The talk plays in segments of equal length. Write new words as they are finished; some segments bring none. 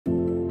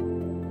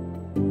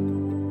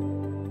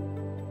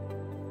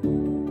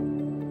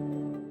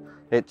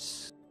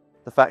It's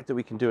the fact that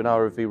we can do an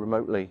ROV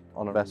remotely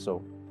on a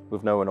vessel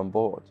with no one on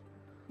board,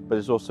 but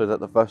it's also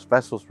that the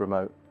vessel's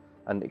remote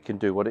and it can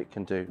do what it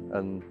can do,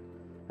 and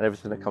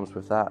everything that comes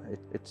with that.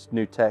 It's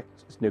new tech,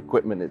 it's new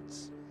equipment,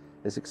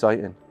 it's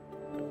exciting.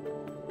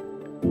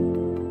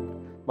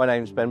 My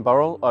name's Ben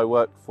Burrell. I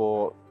work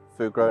for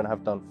Fugro and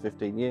have done for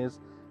 15 years,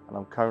 and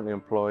I'm currently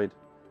employed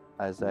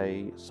as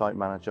a site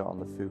manager on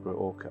the Fugro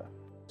Orca.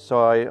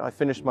 So I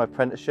finished my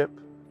apprenticeship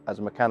as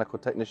a mechanical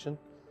technician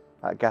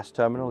at a gas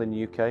terminal in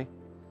the UK,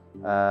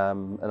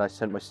 and I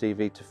sent my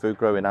CV to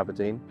Fugro in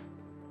Aberdeen,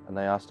 and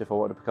they asked if I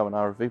wanted to become an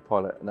ROV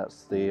pilot, and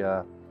that's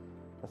the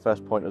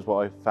first point was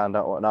what I found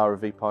out what an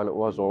ROV pilot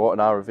was, or what an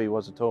ROV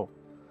was at all,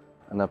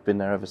 and I've been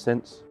there ever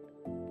since.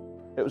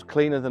 It was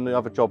cleaner than the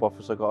other job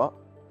offers I got,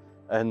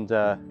 and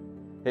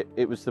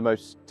it was the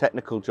most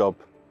technical job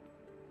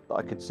that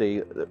I could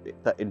see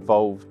that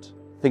involved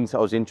things that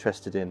I was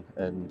interested in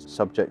and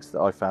subjects that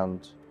I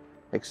found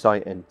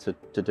exciting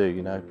to do,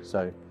 you know,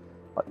 so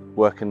like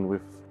working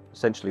with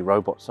essentially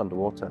robots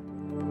underwater.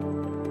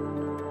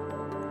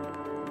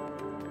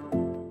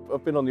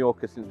 I've been on the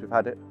Orca since we've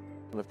had it,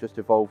 and I've just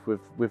evolved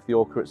with the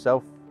Orca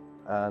itself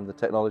and the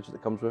technology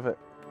that comes with it.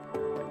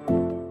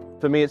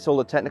 For me, it's all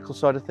the technical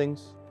side of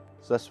things,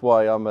 so that's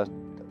why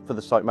for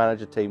the site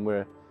manager team,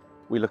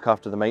 we look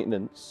after the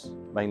maintenance,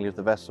 mainly of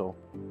the vessel,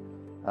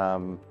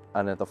 and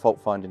the fault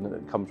finding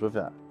that comes with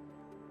that.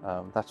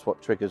 That's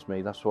what triggers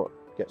me, that's what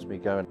gets me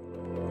going.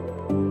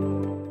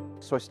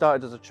 So I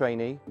started as a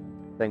trainee,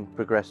 then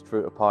progressed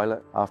through to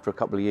pilot. After a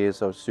couple of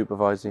years I was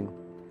supervising,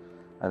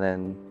 and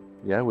then,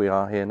 yeah, we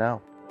are here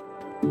now.